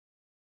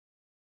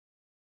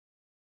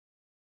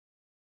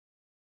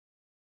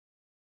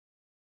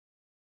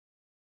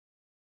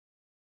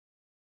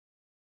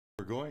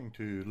going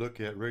to look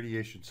at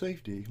radiation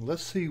safety,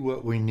 let's see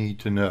what we need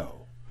to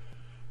know.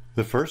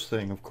 The first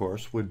thing, of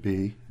course, would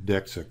be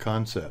DEXA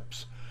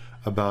concepts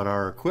about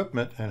our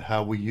equipment and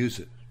how we use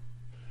it.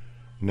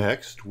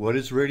 Next, what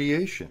is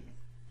radiation?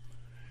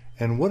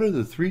 And what are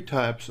the three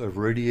types of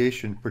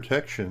radiation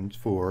protections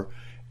for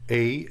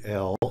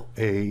ALARA,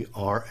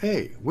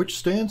 which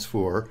stands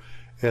for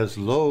as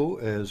low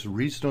as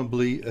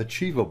reasonably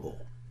achievable?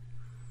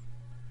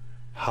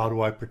 How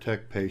do I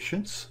protect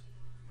patients?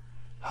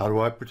 How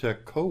do I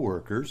protect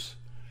coworkers?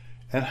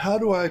 And how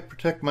do I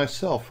protect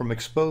myself from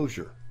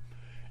exposure?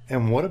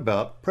 And what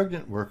about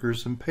pregnant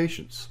workers and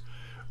patients?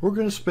 We're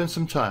going to spend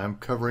some time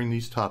covering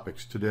these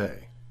topics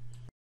today.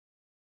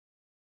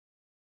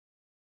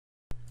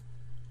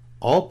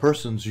 All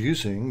persons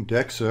using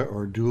DEXA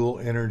or dual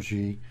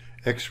energy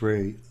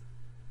X-ray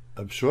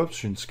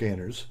absorption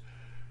scanners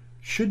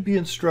should be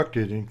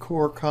instructed in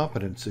core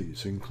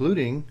competencies,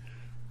 including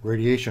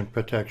radiation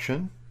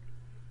protection,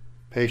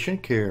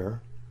 patient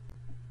care,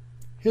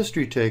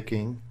 history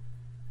taking,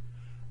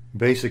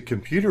 basic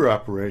computer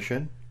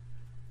operation,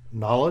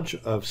 knowledge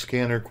of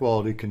scanner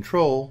quality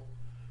control,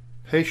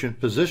 patient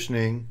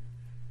positioning,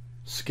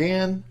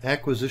 scan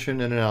acquisition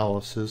and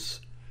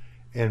analysis,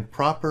 and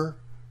proper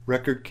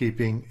record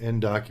keeping and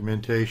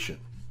documentation.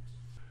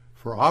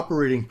 For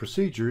operating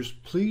procedures,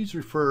 please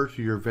refer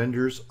to your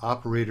vendor's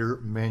operator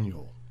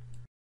manual.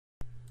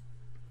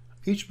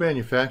 Each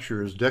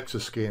manufacturer's DEXA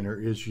scanner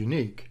is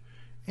unique,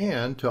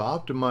 and to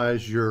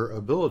optimize your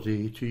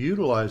ability to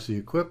utilize the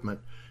equipment,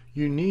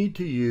 you need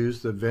to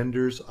use the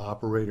vendor's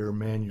operator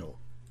manual.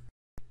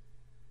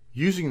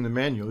 Using the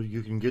manual,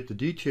 you can get the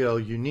detail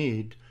you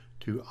need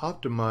to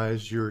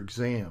optimize your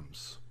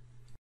exams.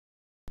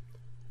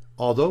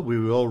 Although we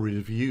will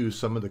review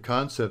some of the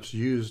concepts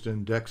used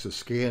in DEXA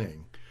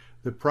scanning,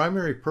 the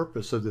primary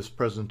purpose of this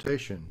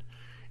presentation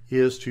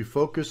is to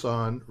focus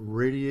on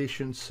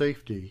radiation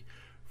safety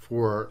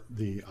for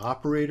the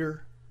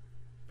operator,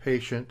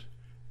 patient,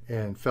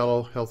 and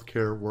fellow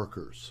healthcare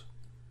workers.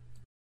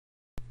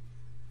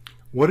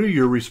 What are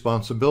your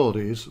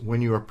responsibilities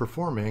when you are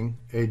performing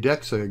a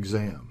DEXA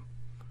exam?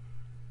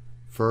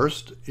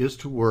 First is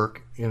to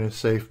work in a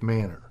safe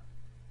manner.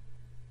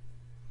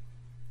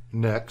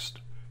 Next,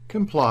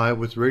 comply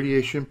with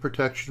radiation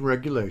protection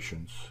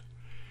regulations.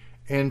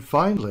 And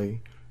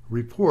finally,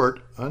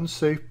 report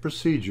unsafe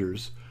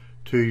procedures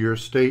to your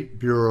State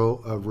Bureau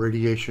of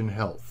Radiation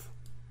Health.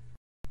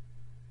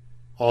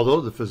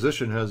 Although the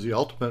physician has the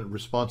ultimate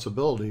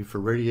responsibility for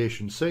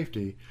radiation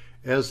safety,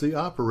 as the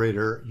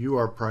operator, you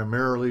are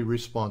primarily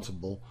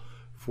responsible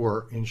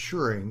for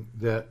ensuring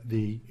that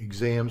the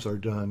exams are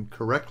done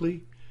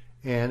correctly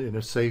and in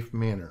a safe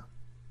manner.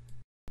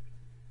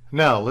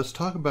 Now, let's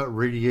talk about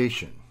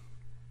radiation.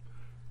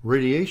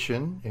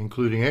 Radiation,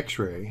 including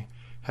X-ray,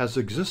 has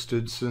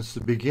existed since the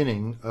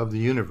beginning of the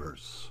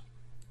universe.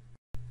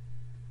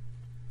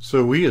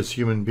 So we as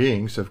human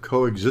beings have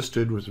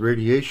coexisted with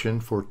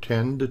radiation for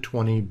 10 to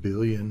 20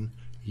 billion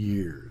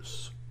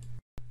years.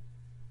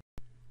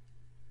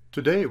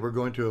 Today we're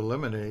going to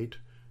eliminate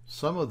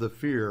some of the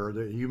fear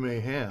that you may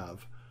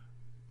have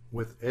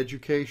with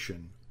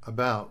education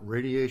about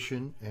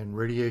radiation and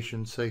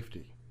radiation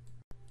safety.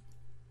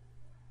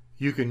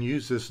 You can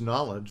use this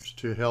knowledge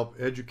to help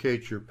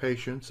educate your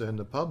patients and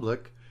the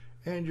public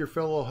and your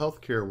fellow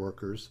healthcare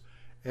workers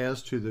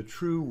as to the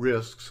true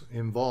risks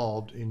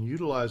involved in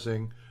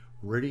utilizing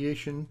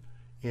radiation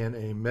in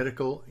a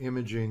medical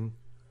imaging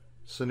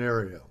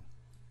scenario.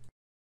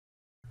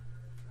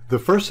 The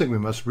first thing we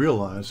must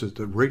realize is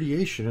that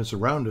radiation is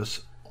around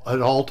us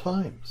at all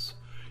times,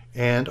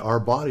 and our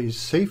bodies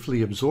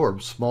safely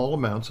absorb small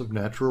amounts of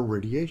natural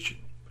radiation.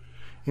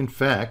 In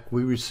fact,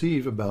 we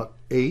receive about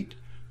 8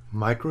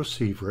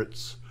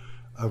 microsieverts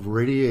of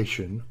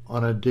radiation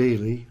on a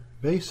daily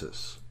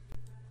basis.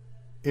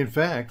 In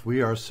fact,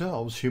 we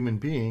ourselves, human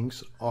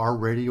beings, are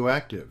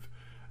radioactive.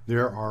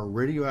 There are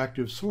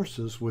radioactive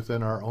sources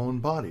within our own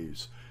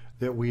bodies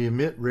that we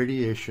emit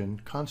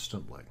radiation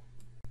constantly.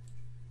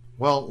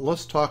 Well,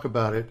 let's talk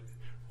about it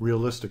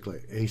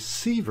realistically. A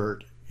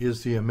sievert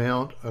is the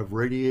amount of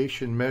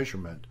radiation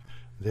measurement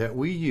that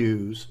we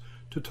use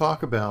to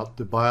talk about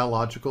the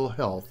biological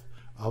health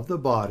of the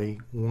body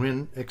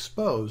when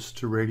exposed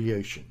to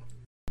radiation.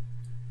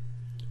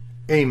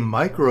 A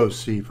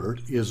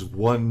microsievert is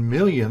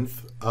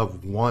 1/millionth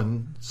of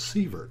 1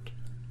 sievert.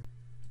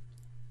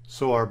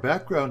 So our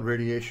background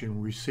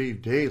radiation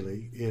received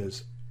daily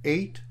is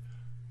 8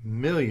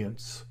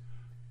 millionths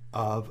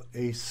of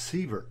a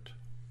sievert.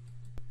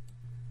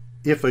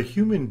 If a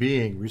human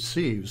being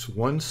receives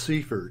 1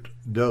 sievert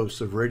dose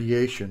of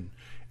radiation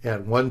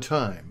at one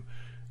time,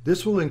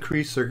 this will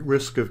increase their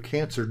risk of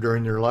cancer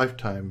during their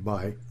lifetime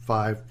by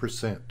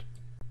 5%.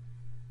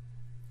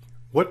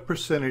 What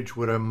percentage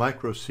would a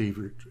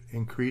microsievert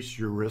increase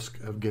your risk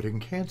of getting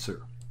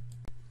cancer?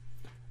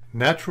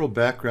 Natural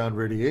background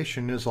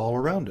radiation is all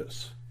around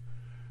us.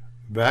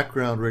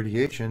 Background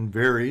radiation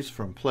varies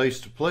from place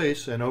to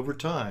place and over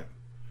time.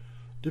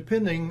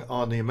 depending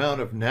on the amount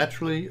of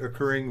naturally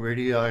occurring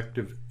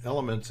radioactive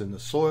elements in the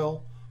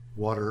soil,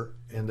 water,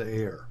 and the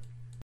air.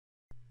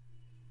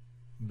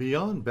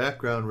 Beyond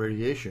background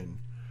radiation,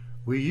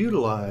 we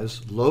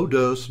utilize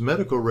low-dose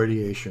medical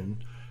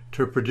radiation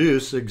to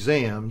produce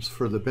exams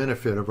for the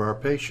benefit of our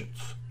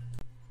patients.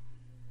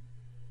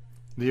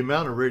 The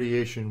amount of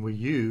radiation we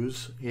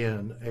use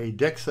in a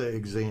DEXA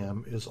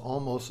exam is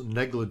almost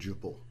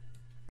negligible.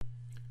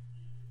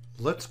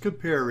 Let's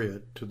compare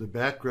it to the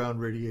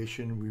background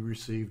radiation we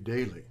receive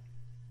daily.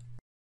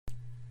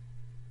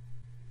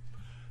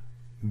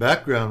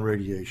 Background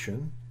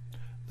radiation,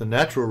 the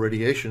natural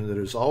radiation that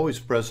is always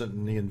present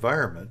in the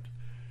environment,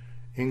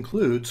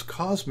 includes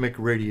cosmic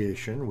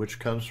radiation, which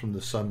comes from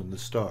the sun and the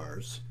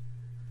stars,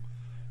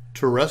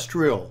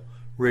 terrestrial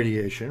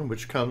radiation,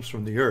 which comes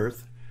from the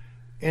earth,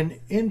 and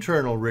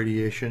internal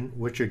radiation,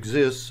 which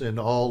exists in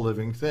all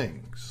living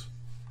things.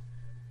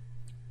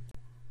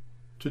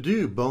 To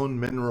do bone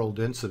mineral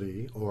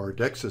density, or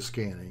DEXA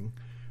scanning,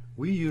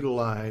 we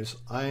utilize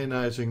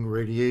ionizing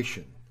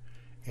radiation,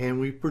 and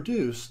we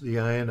produce the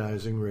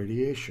ionizing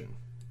radiation.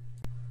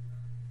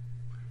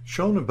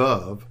 Shown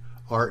above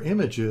are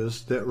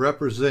images that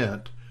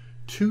represent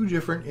two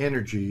different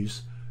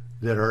energies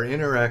that are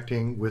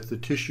interacting with the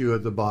tissue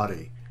of the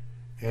body,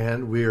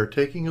 and we are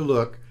taking a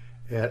look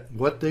at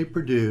what they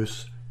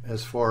produce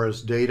as far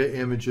as data,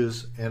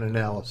 images, and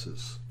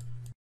analysis.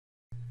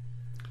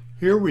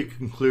 Here we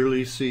can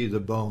clearly see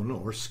the bone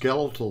or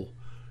skeletal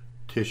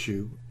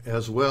tissue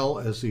as well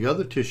as the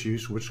other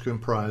tissues which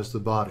comprise the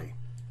body.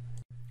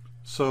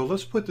 So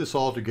let's put this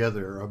all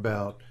together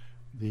about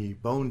the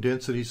bone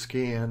density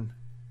scan,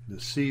 the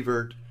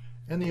sievert,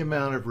 and the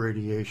amount of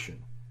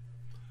radiation.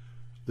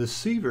 The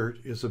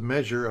sievert is a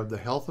measure of the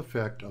health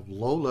effect of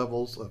low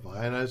levels of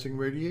ionizing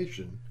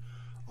radiation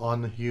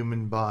on the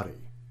human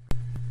body.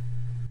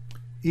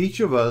 Each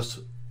of us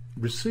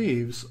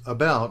receives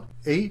about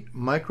 8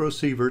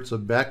 microsieverts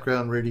of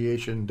background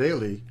radiation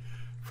daily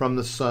from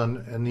the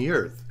sun and the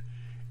earth,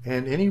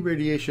 and any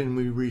radiation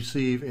we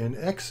receive in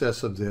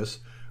excess of this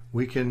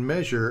we can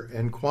measure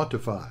and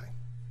quantify.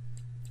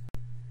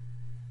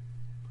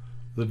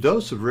 The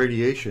dose of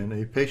radiation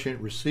a patient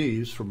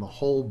receives from a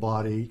whole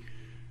body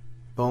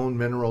bone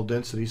mineral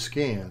density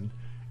scan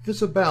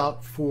is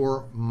about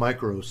 4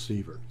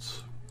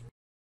 microsieverts.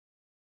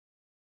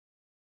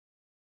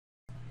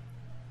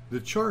 The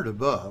chart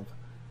above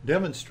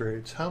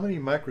demonstrates how many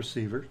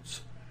microsieverts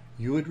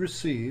you would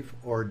receive,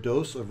 or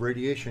dose of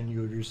radiation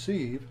you would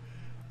receive,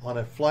 on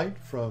a flight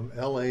from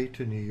LA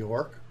to New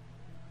York,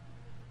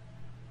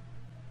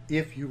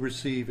 if you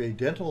receive a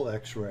dental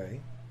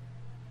x-ray,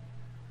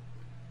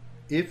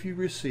 if you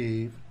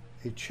receive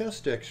a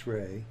chest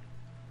x-ray,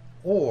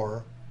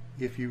 or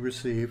if you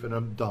receive an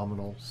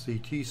abdominal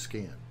CT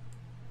scan.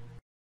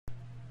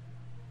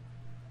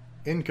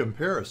 In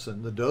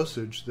comparison, the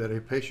dosage that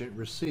a patient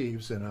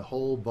receives in a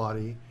whole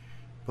body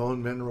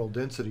bone mineral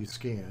density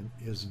scan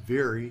is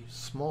very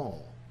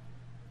small.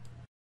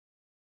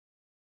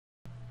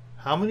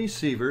 How many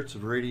sieverts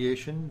of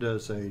radiation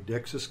does a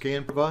DEXA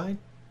scan provide?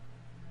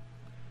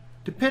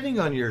 Depending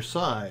on your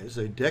size,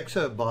 a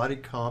DEXA body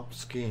comp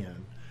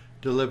scan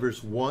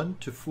delivers 1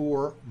 to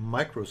 4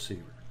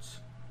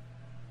 microsieverts.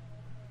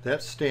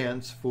 That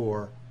stands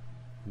for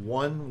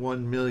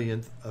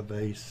 1/1,000,000th of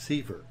a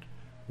sievert,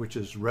 which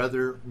is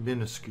rather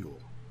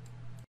minuscule.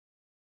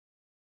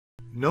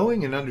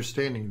 Knowing and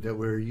understanding that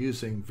we're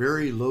using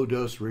very low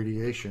dose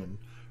radiation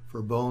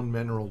for bone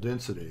mineral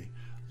density,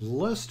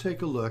 let's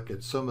take a look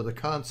at some of the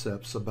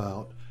concepts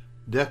about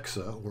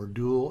DEXA, or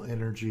dual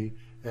energy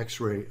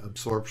X-ray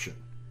absorption.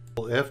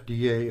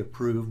 FDA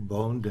approved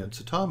bone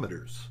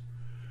densitometers.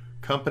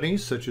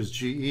 Companies such as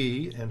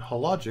GE and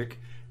Hologic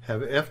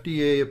have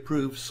FDA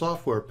approved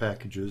software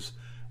packages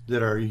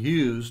that are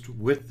used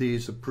with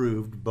these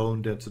approved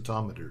bone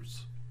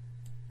densitometers.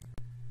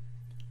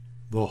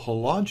 The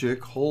Hologic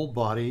whole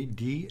body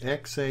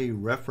DEXA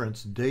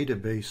reference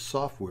database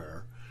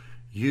software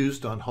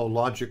used on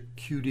Hologic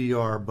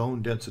QDR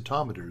bone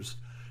densitometers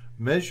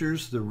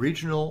measures the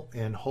regional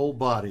and whole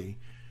body.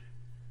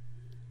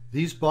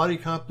 These body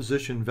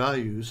composition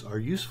values are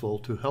useful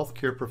to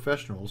healthcare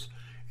professionals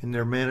in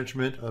their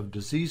management of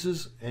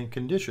diseases and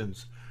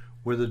conditions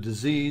where the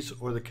disease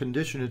or the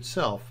condition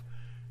itself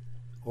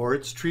or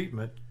its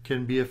treatment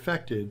can be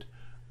affected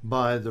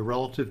by the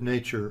relative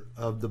nature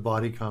of the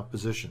body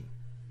composition.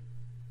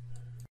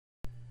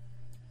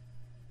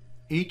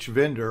 Each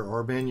vendor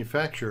or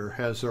manufacturer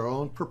has their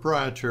own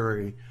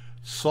proprietary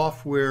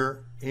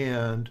software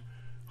and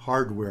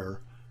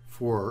hardware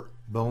for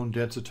bone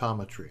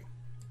densitometry.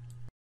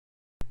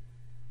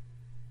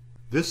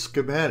 This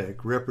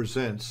schematic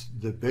represents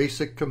the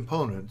basic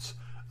components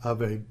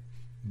of a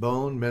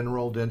bone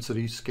mineral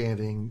density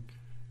scanning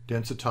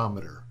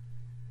densitometer.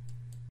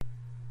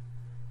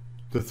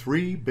 The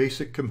 3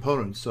 basic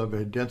components of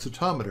a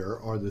densitometer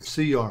are the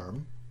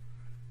C-arm,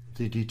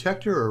 the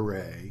detector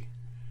array,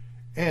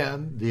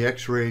 and the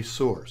X-ray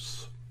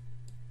source.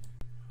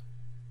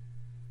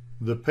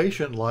 The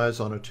patient lies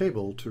on a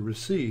table to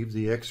receive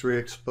the X-ray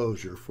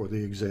exposure for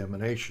the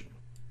examination.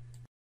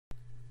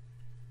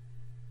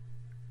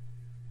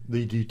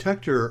 The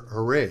detector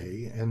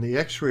array and the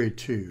X-ray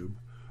tube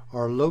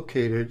are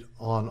located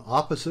on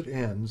opposite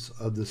ends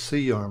of the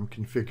C-arm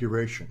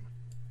configuration.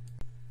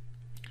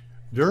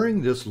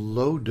 During this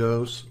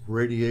low-dose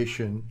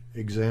radiation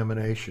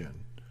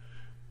examination,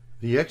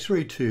 the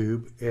X-ray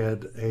tube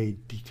and a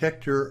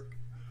detector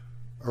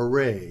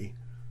array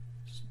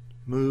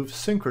move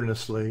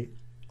synchronously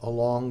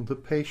along the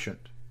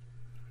patient.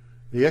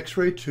 The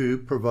X-ray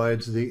tube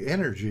provides the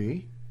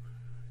energy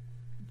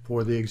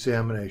for the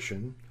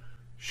examination,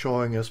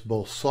 showing us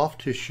both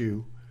soft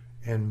tissue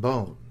and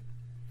bone.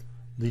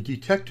 The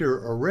detector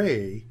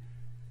array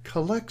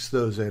collects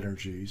those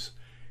energies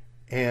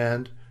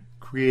and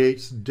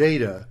creates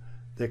data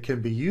that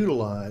can be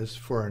utilized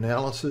for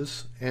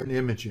analysis and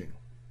imaging.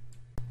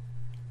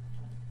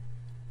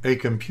 A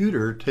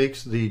computer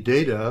takes the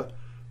data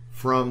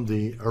from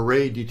the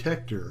array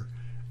detector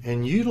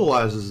and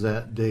utilizes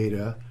that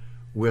data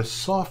with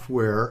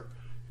software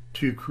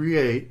to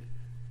create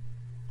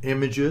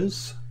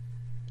images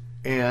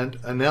and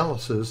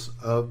analysis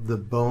of the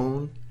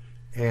bone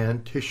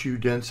and tissue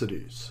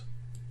densities.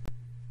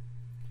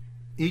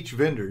 Each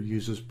vendor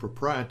uses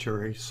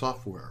proprietary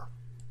software.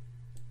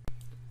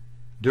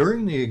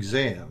 During the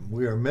exam,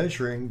 we are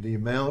measuring the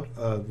amount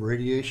of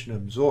radiation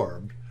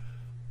absorbed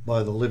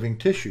by the living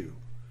tissue,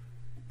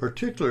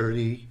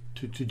 particularly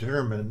to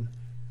determine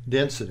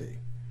density.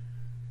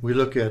 We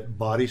look at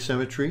body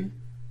symmetry,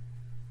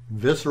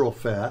 visceral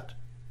fat,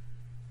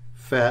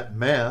 fat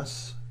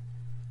mass,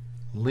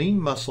 lean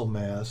muscle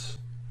mass,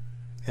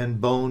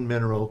 and bone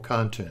mineral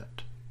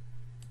content.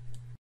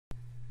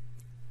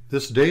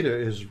 This data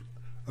is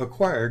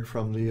acquired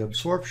from the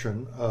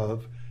absorption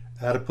of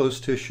adipose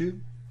tissue,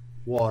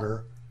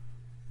 water,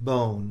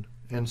 bone,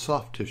 and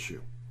soft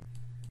tissue.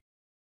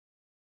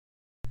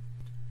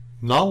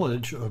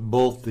 Knowledge of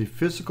both the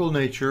physical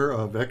nature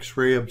of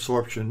X-ray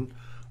absorption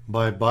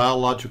by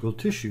biological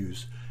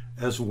tissues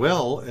as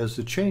well as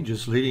the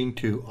changes leading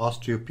to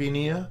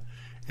osteopenia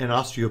and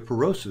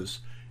osteoporosis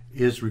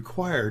is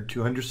required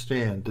to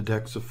understand the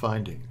DEXA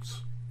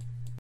findings.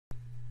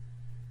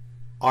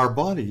 Our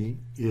body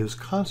is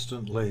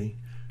constantly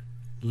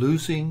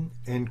losing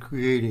and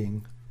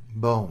creating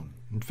bone.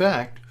 In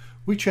fact,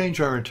 we change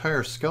our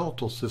entire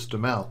skeletal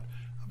system out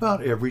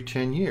about every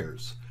 10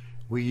 years.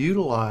 We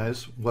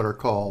utilize what are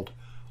called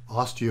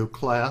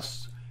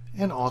osteoclasts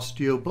and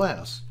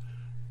osteoblasts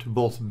to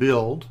both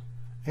build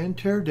and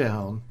tear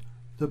down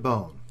the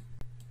bone.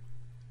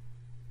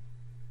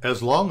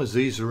 As long as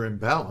these are in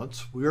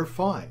balance, we are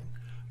fine.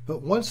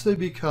 But once they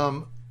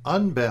become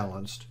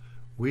unbalanced,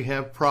 we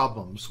have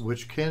problems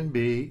which can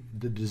be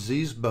the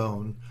diseased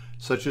bone,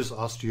 such as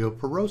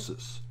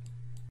osteoporosis.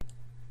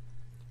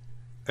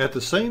 At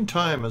the same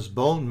time as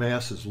bone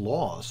mass is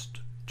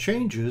lost,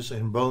 changes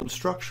in bone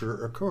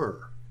structure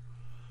occur.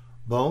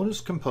 Bone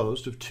is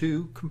composed of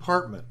two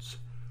compartments,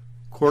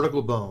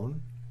 cortical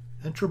bone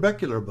and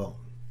trabecular bone.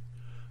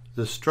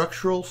 The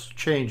structural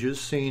changes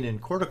seen in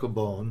cortical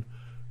bone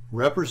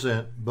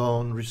represent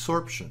bone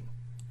resorption.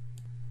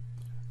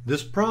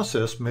 This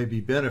process may be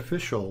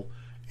beneficial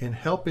in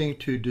helping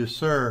to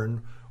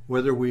discern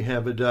whether we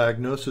have a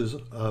diagnosis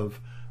of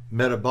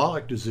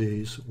metabolic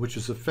disease which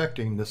is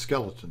affecting the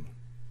skeleton.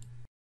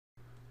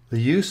 The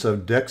use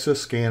of DEXA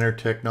scanner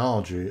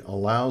technology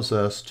allows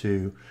us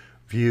to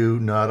view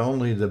not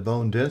only the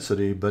bone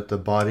density but the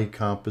body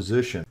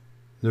composition.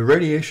 The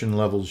radiation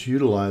levels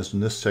utilized in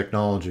this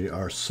technology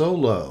are so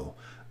low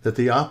that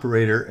the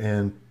operator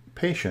and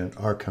patient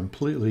are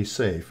completely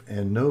safe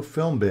and no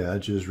film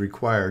badge is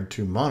required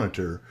to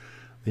monitor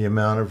the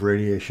amount of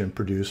radiation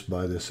produced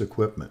by this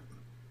equipment.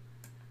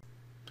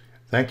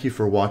 Thank you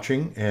for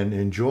watching and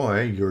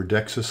enjoy your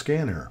DEXA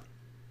scanner.